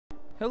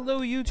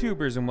Hello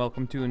YouTubers and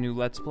welcome to a new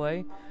Let's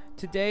Play.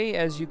 Today,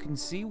 as you can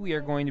see, we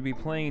are going to be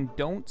playing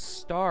Don't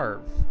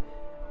Starve.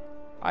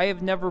 I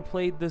have never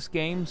played this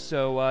game,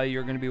 so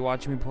you're going to be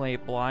watching me play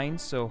it blind,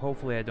 so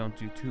hopefully I don't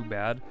do too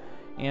bad.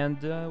 And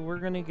we're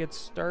going to get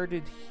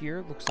started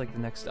here. Looks like the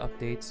next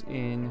update's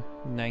in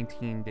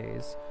 19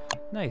 days.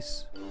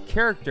 Nice.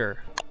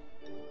 Character.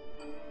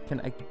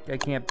 I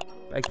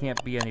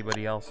can't be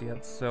anybody else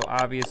yet, so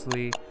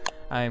obviously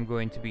I am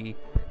going to be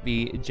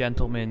the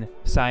gentleman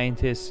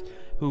scientist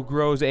who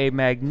grows a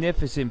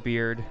magnificent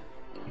beard.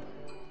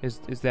 Is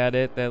that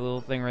it? That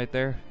little thing right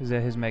there? Is that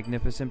his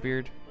magnificent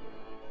beard?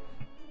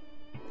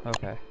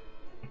 Okay.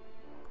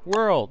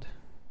 World.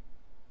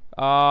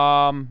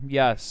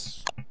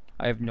 Yes.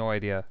 I have no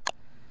idea.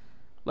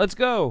 Let's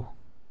go!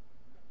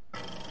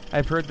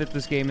 I've heard that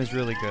this game is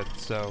really good,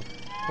 so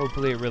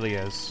hopefully it really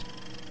is.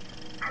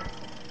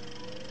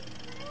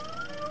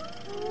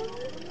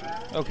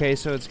 Okay,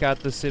 so it's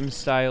got the Sim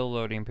style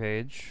loading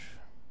page.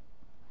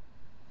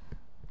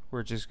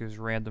 Where it just gives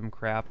random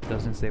crap,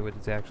 doesn't say what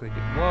it's actually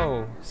doing.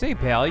 Whoa! Say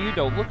pal, you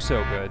don't look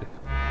so good.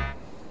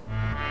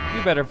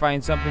 You better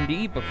find something to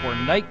eat before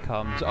night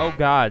comes. Oh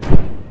god.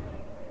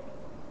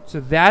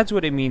 So that's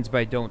what it means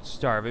by don't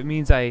starve. It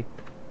means I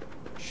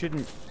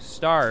shouldn't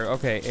starve.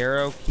 Okay,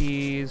 arrow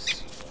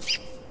keys.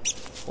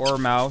 Or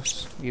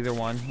mouse. Either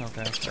one.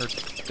 Okay. Or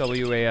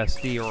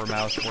WASD or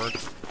mouse work.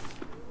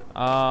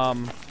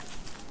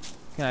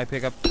 Can I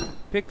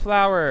pick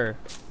flower?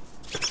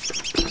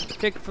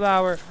 Pick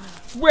flower.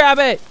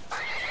 Rabbit!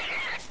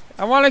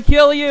 I want to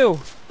kill you!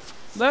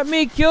 Let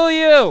me kill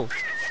you!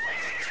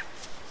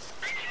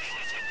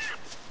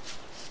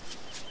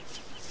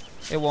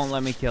 It won't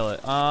let me kill it.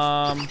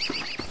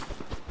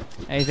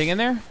 Anything in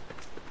there?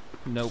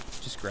 Nope,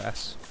 just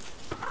grass.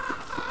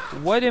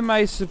 What am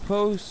I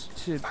supposed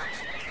to...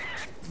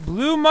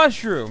 Blue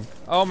mushroom!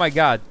 Oh my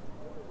god.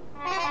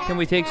 Can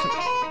we take some...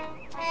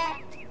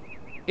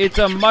 It's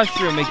a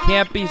mushroom, it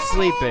can't be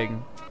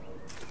sleeping.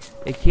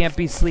 It can't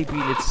be sleeping,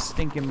 it's a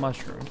stinking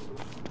mushroom.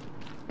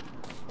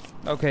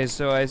 Okay,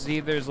 so I see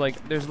there's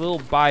little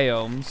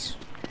biomes.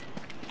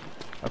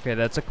 Okay,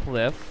 that's a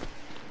cliff.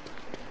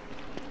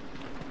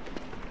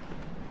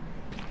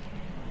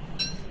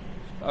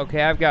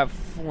 Okay, I've got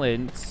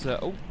flint,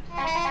 so...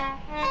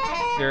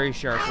 Oh. Very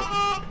sharp.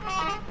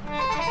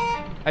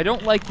 I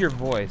don't like your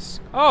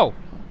voice. Oh!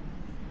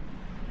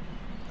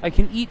 I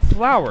can eat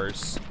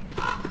flowers.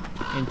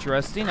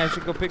 Interesting, I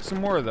should go pick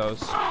some more of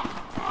those.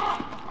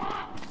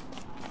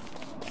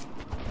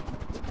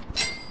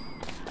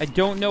 I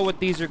don't know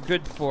what these are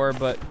good for,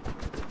 but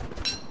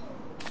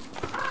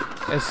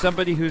as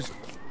somebody who's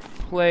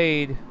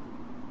played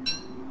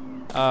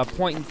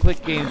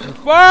point-and-click games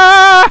before...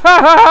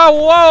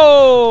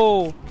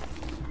 Whoa!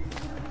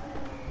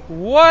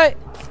 What?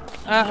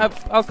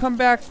 I'll come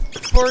back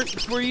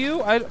for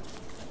you.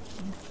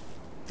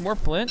 More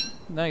flint?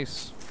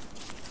 Nice.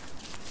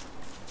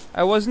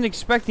 I wasn't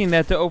expecting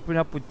that to open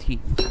up with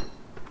teeth.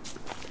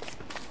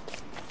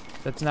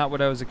 That's not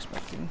what I was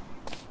expecting.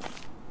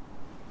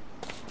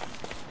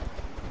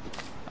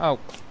 Oh.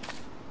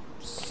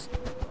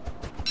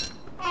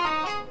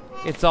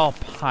 It's all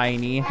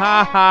piney.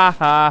 Ha ha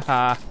ha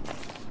ha.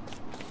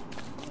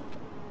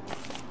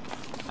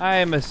 I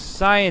am a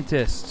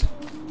scientist.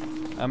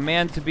 A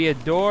man to be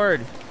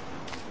adored.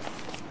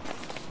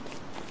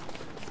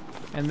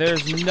 And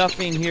there's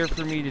nothing here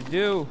for me to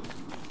do.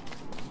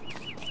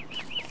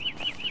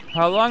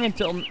 How long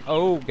until...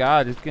 Oh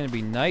god, it's gonna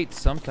be night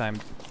sometime.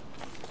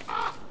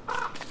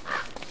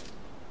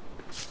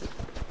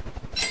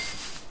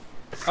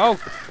 Oh!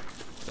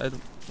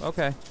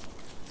 Okay.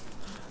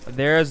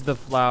 There's the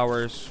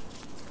flowers.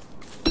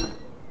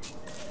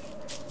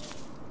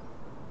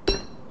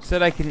 It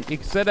said I can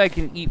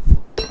eat...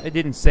 I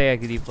didn't say I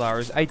could eat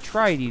flowers. I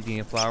tried eating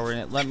a flower and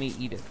it let me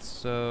eat it,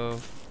 so...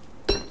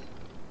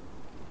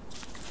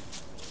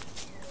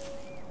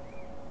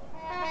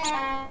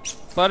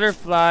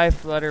 Butterfly,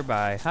 flutter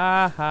by.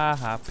 Ha ha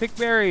ha. Pick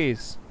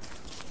berries!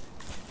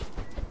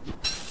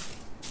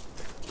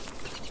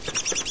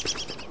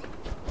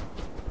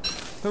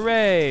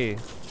 Hooray!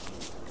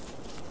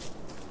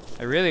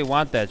 I really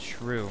want that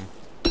shroom.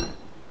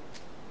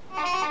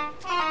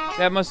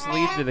 That must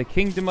lead to the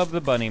kingdom of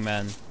the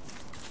bunnymen.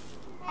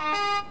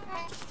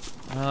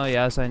 Oh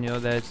yes, I know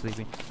that it's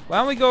sleeping. Why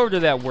don't we go over to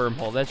that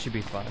wormhole? That should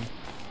be fun.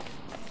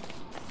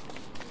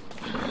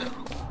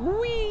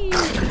 Whee!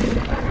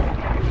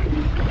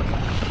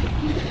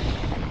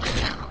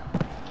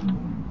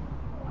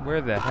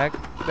 Where the heck?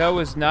 That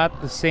was not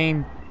the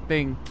same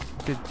thing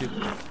to do.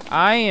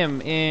 I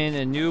am in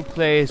a new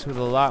place with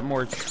a lot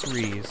more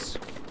trees.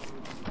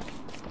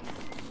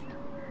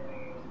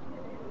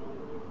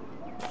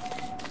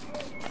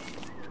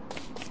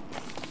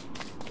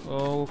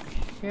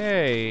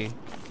 Okay.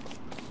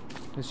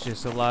 It's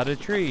just a lot of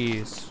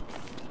trees.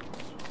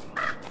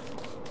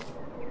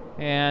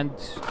 And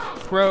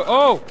crow.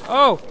 Oh!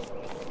 Oh!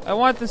 I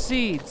want the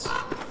seeds.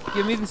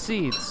 Give me the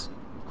seeds.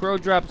 Crow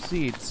dropped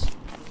seeds.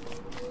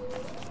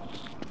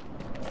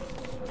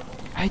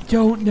 I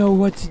don't know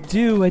what to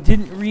do. I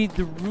didn't read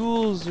the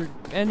rules or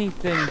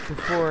anything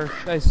before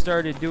I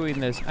started doing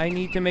this. I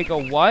need to make a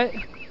what?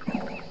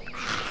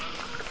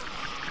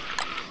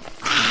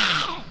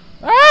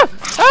 Ah!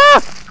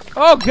 Ah!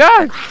 Oh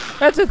god!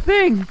 That's a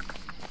thing!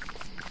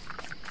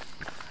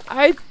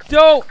 I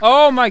don't...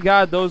 Oh my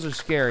god, those are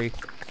scary.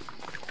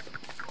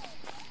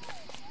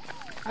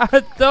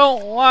 I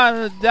don't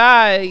want to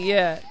die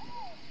yet.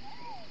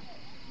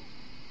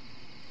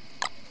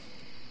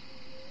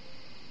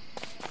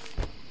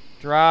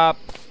 Drop.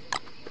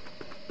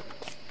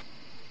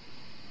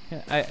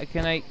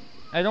 Can I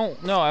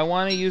don't know. I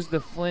want to use the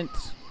flint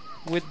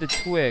with the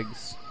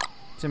twigs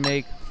to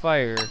make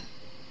fire.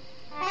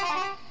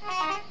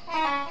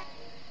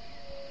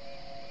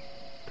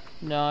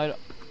 No,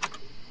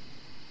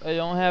 I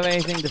don't have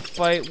anything to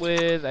fight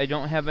with. I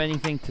don't have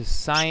anything to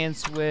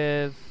science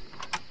with.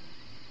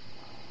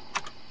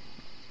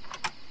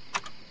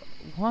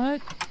 What?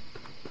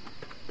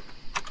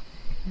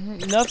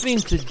 Nothing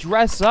to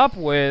dress up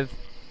with.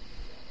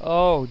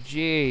 Oh,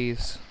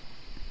 jeez.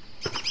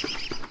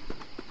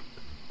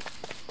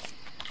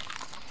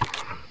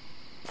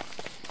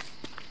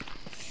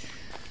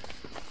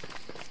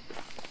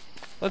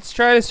 Let's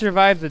try to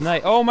survive the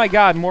night. Oh my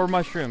god, more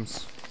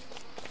mushrooms.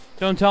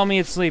 Don't tell me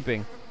it's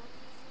sleeping.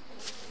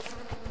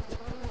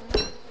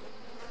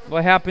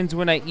 What happens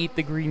when I eat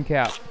the green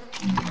cap?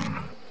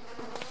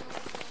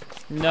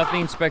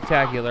 Nothing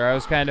spectacular. I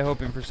was kind of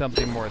hoping for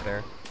something more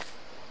there.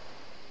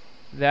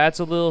 That's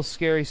a little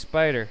scary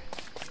spider.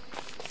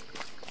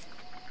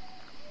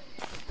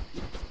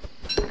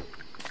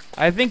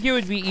 I think it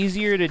would be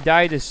easier to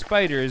die to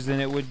spiders than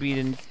it would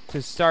be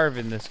to starve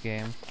in this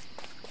game.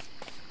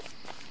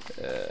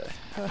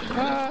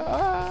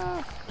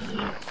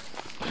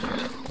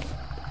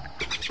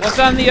 What's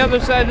on the other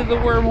side of the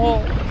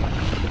wormhole?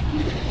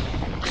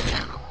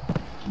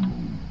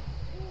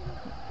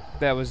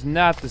 That was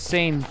not the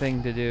same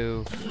thing to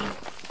do.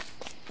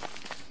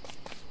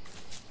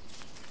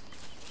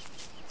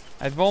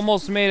 I've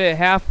almost made it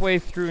halfway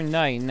through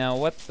night. Now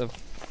what the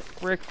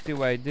frick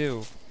do I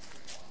do?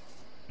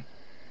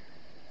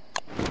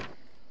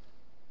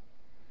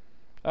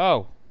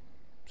 Oh.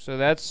 So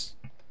that's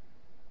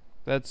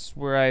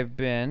where I've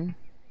been.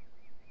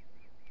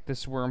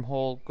 This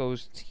wormhole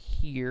goes to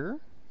here.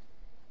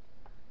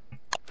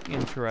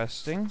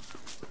 Interesting.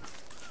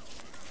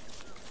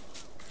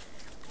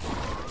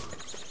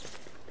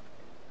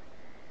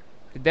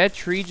 Did that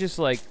tree just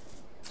like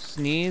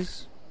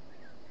sneeze?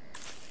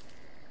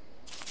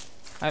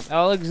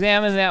 I'll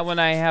examine that when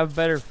I have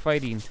better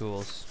fighting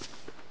tools.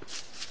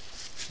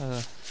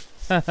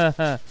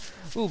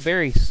 Ooh,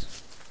 berries.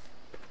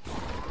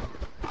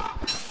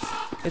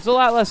 It's a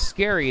lot less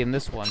scary in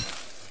this one.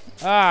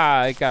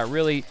 Ah,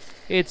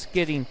 it's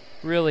getting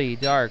really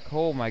dark.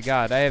 Oh my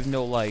god, I have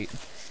no light.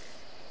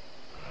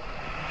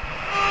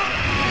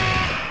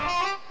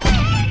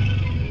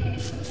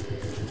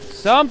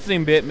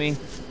 Something bit me.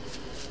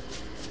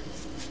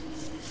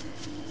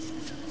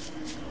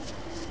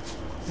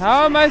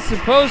 How am I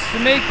supposed to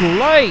make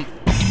light?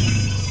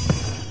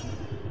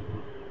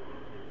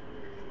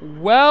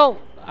 Well,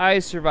 I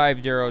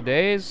survived Darrow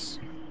days.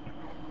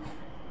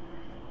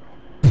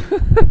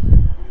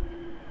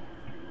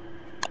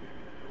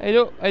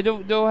 I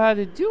don't know how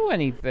to do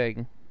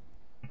anything.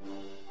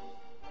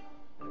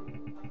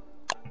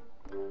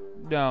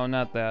 No,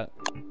 not that.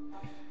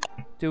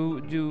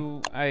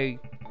 I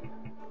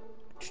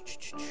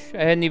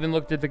hadn't even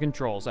looked at the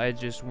controls. I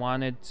just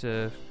wanted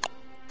to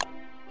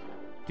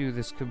do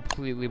this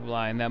completely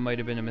blind. That might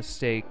have been a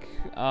mistake.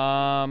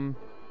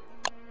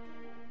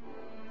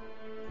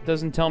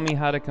 Doesn't tell me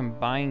how to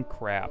combine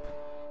crap.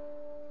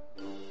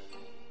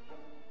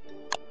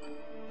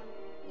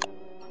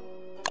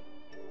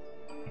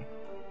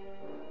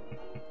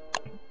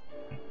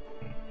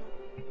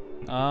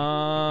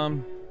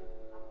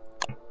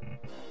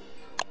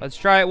 Let's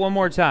try it one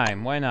more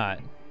time. Why not?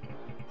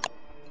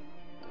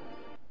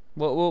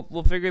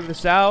 We'll figure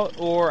this out,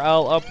 or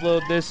I'll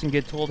upload this and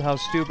get told how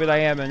stupid I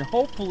am, and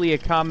hopefully a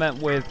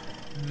comment with,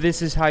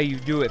 "This is how you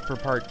do it" for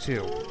part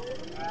 2.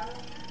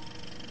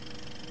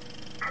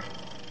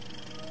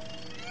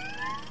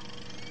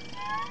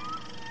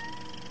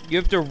 You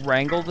have to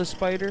wrangle the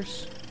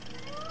spiders?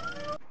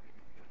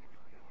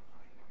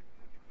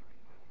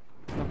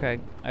 Okay,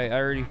 I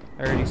already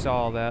saw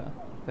all that.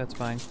 That's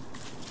fine.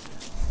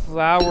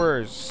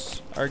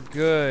 Flowers are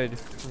good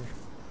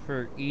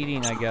for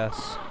eating, I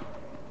guess.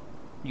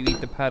 You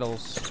eat the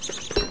petals.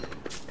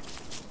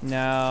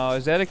 Now,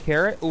 is that a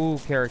carrot? Ooh,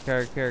 carrot.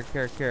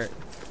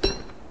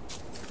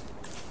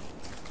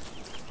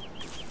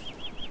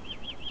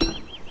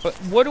 But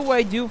what do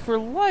I do for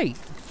light?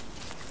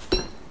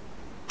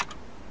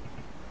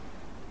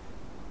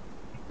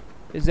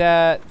 Is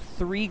that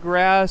 3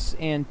 grass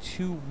and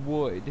 2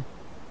 wood?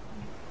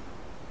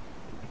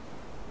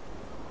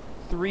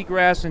 3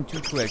 grass and 2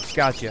 twigs.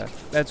 Gotcha.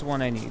 That's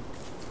one I need.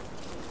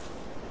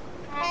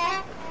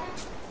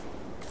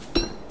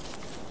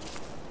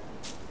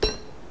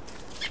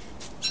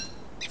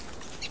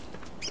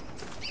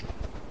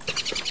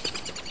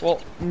 Well,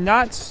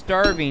 not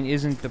starving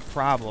isn't the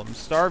problem.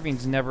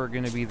 Starving's never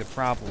going to be the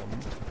problem.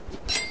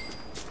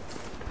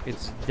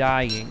 It's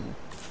dying.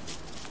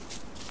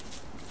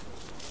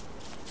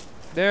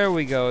 There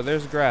we go.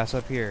 There's grass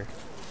up here.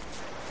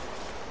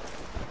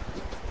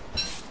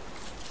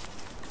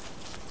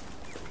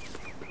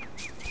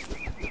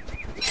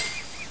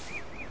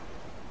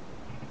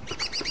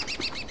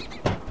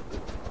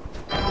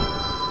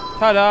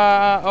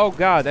 Ta-da! Oh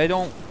god, I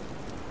don't...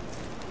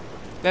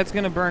 That's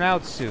gonna burn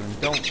out soon.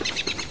 Don't...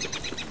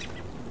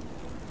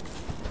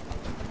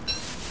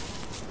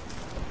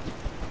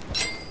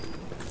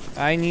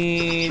 I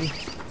need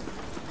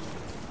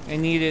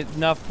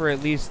enough for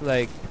at least,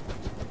 like,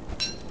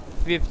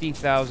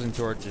 50,000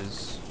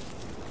 torches.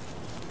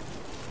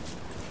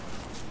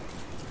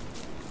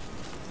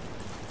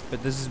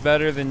 But this is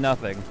better than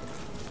nothing.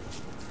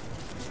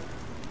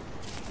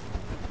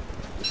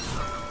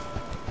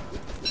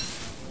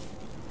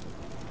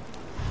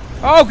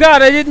 Oh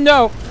god, I didn't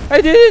know!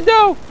 I didn't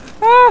know!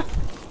 Ah!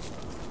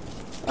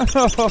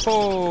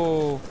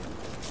 Oh.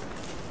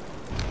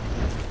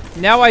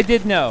 Now I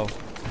did know.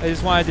 I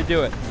just wanted to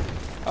do it.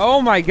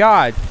 Oh my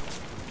god.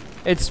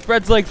 It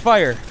spreads like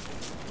fire.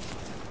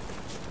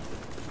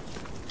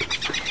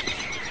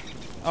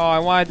 Oh, I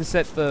wanted to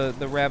set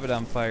the rabbit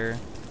on fire.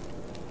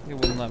 It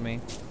wouldn't let me.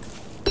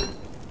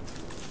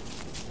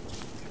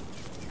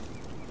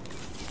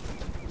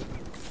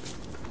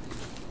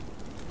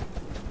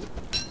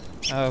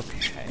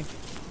 Okay.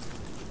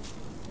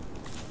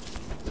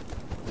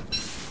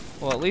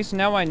 Well, at least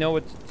now I know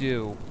what to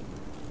do.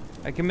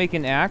 I can make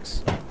an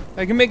axe.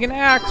 I can make an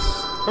axe!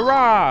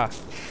 Hurrah!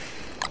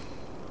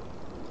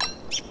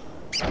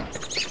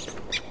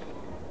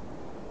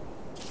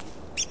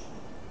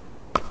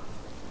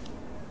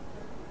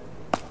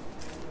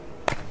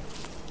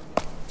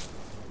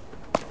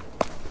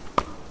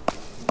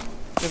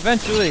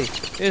 Eventually,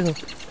 it'll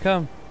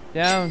come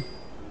down.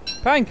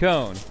 Pine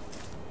cone.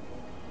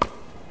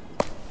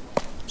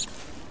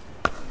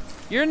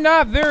 You're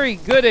not very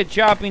good at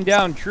chopping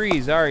down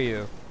trees, are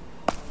you?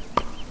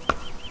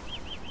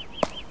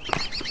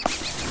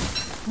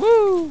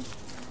 Woo!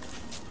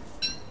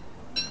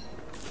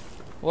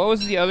 What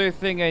was the other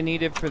thing I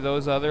needed for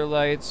those other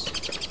lights?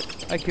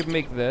 I could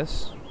make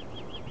this.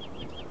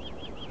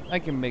 I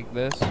can make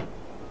this.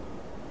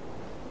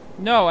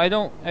 No, I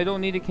don't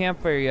need a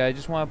campfire yet. I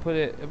just want to put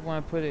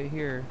it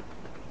here.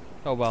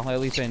 Oh well, at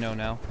least I know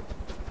now.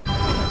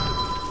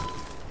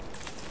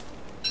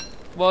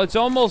 Well, it's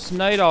almost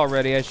night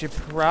already. I should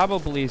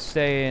probably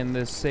stay in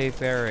this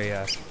safe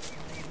area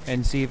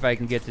and see if I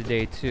can get to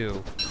day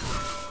 2.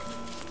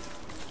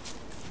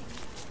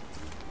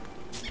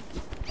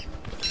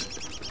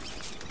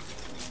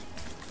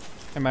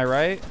 Am I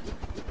right?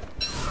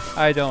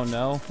 I don't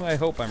know. I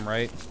hope I'm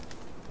right.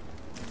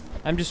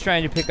 I'm just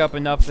trying to pick up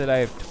enough that I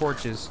have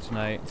torches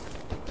tonight.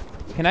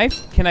 Can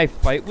I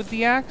fight with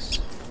the axe?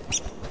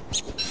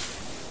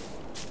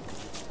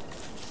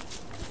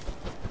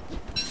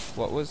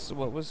 What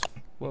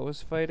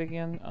was fight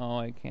again? Oh,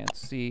 I can't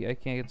see. I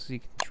can't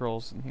see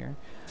controls in here.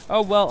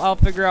 Oh well, I'll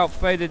figure out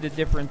fight at a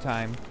different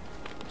time.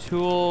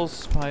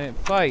 Tools,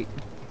 fight.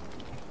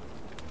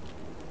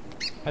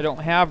 I don't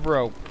have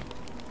rope.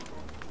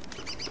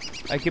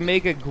 I can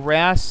make a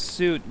grass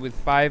suit with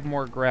 5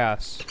 more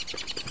grass.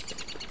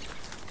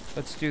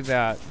 Let's do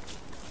that.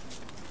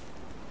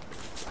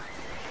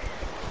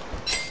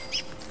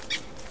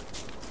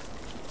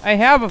 I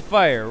have a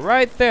fire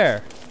right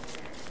there.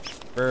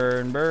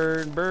 Burn,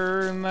 burn,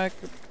 burn like...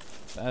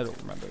 I don't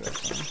remember that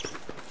song.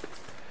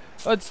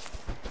 Let's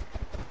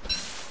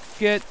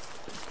get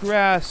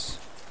grass.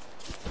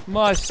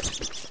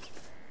 Must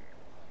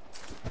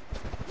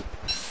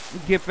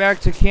get back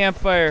to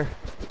campfire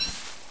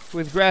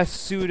with grass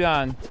suit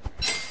on.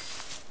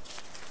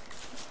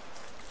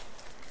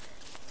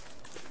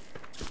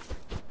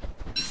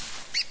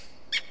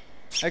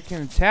 I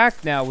can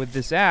attack now with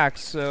this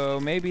axe,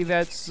 so maybe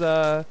that's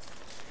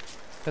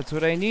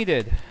what I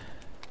needed.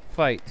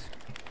 Fight.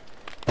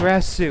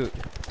 Grass suit.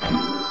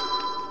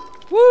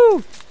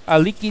 Woo! A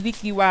leaky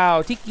leaky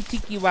wow, tiki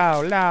tiki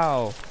wow,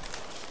 lao.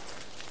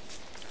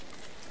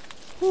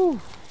 Woo!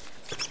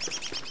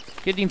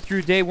 Getting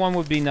through day 1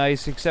 would be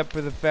nice, except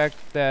for the fact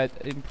that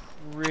I'm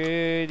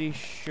pretty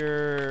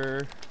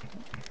sure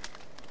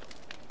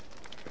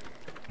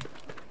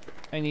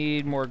I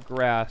need more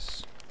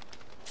grass.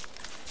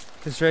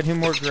 Is there any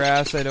more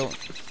grass?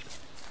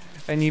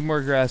 I need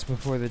more grass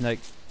before the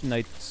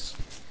night's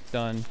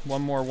done.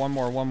 One more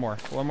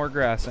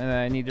grass, and then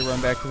I need to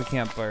run back to the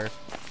campfire.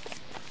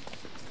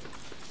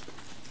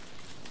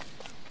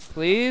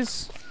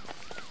 Please?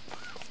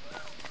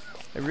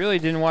 I really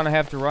didn't want to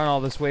have to run all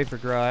this way for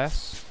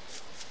grass.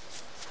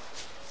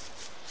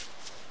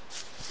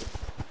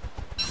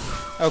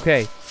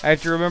 Okay, I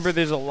have to remember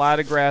there's a lot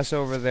of grass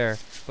over there.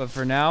 But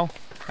for now,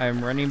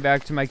 I'm running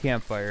back to my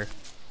campfire.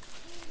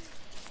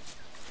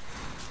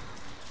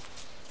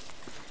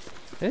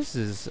 This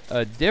is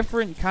a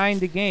different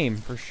kind of game,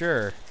 for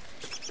sure.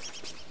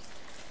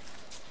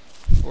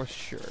 For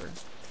sure.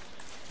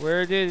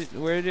 Where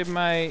did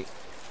my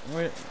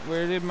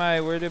Where did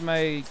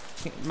my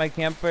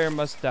campfire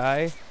must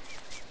die?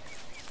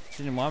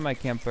 Didn't want my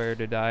campfire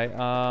to die.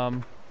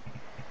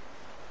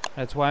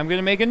 That's why I'm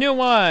gonna make a new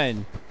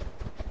one.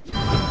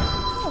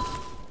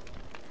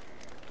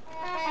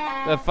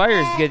 The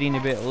fire's getting a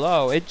bit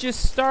low. It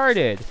just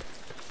started.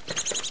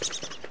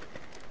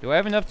 Do I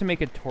have enough to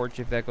make a torch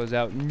if that goes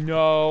out?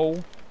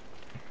 No.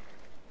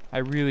 I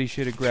really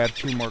should have grabbed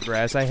 2 more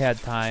grass. I had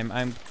time.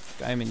 I'm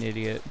an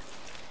idiot.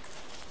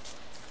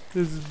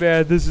 This is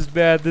bad. This is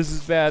bad. This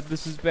is bad.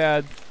 This is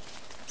bad.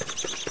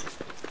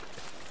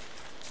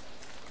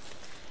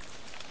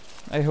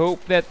 I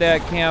hope that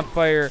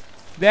campfire,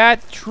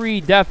 that tree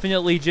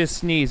definitely just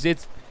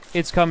sneezed.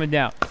 It's coming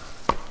down.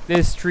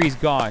 This tree's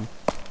gone.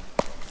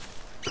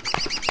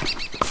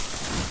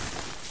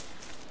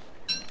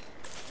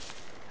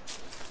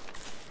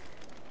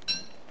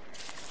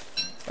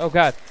 Oh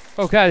god.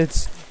 Oh god,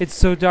 it's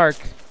so dark.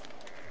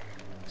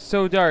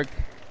 So dark.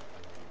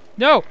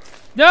 No!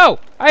 No!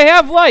 I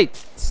have light!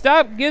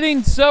 Stop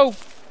getting so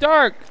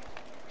dark!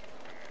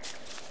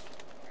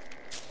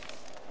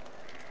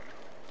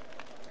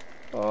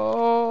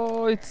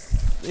 Oh,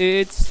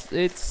 it's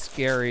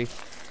scary.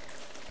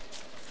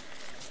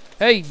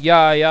 Hey,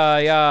 yeah, yeah,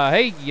 yeah.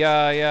 Hey,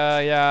 yeah, yeah,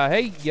 yeah.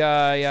 Hey,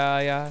 yeah, yeah,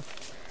 yeah.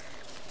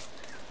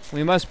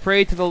 We must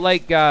pray to the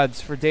light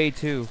gods for day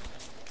 2.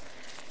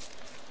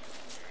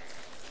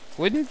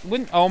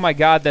 Wouldn't, oh my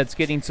god, that's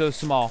getting so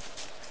small.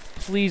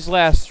 Please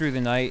last through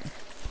the night.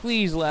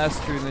 Please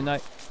last through the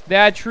night.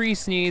 That tree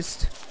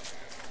sneezed.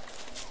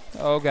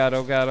 Oh god,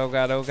 oh god, oh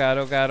god, oh god,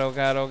 oh god, oh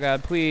god, oh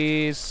god,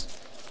 please.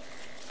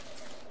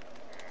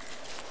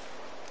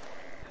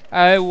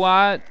 I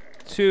want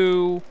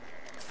to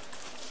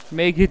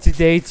make it to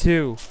day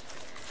 2.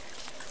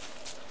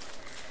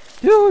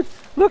 Dude,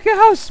 look at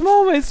how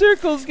small my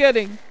circle's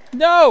getting.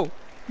 No!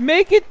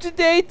 Make it to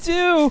day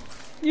 2!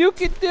 You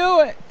can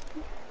do it!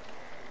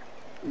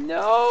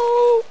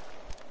 No!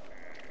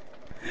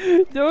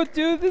 Don't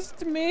do this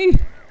to me!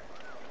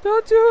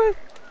 Don't do it!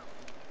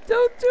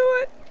 Don't do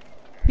it!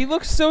 He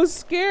looks so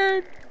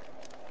scared!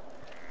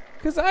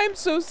 'Cause I'm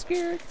so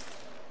scared.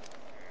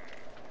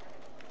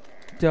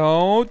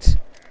 Don't!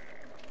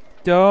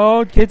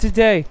 Get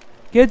today!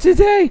 Get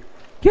today!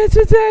 Get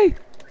today!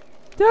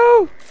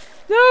 No!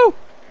 No!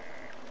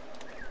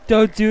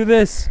 Don't do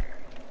this!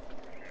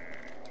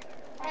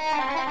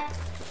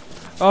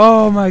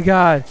 Oh my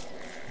god!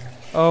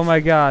 Oh my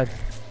god.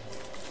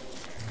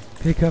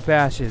 Pick up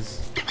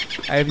ashes.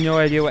 I have no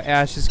idea what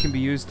ashes can be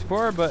used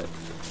for, but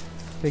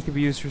they can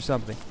be used for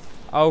something.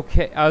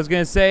 Okay, I was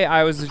gonna say,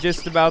 I was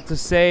just about to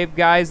save.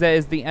 Guys, that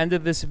is the end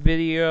of this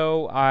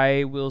video.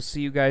 I will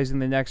see you guys in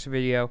the next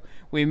video.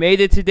 We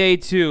made it to day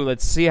 2.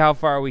 Let's see how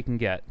far we can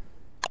get.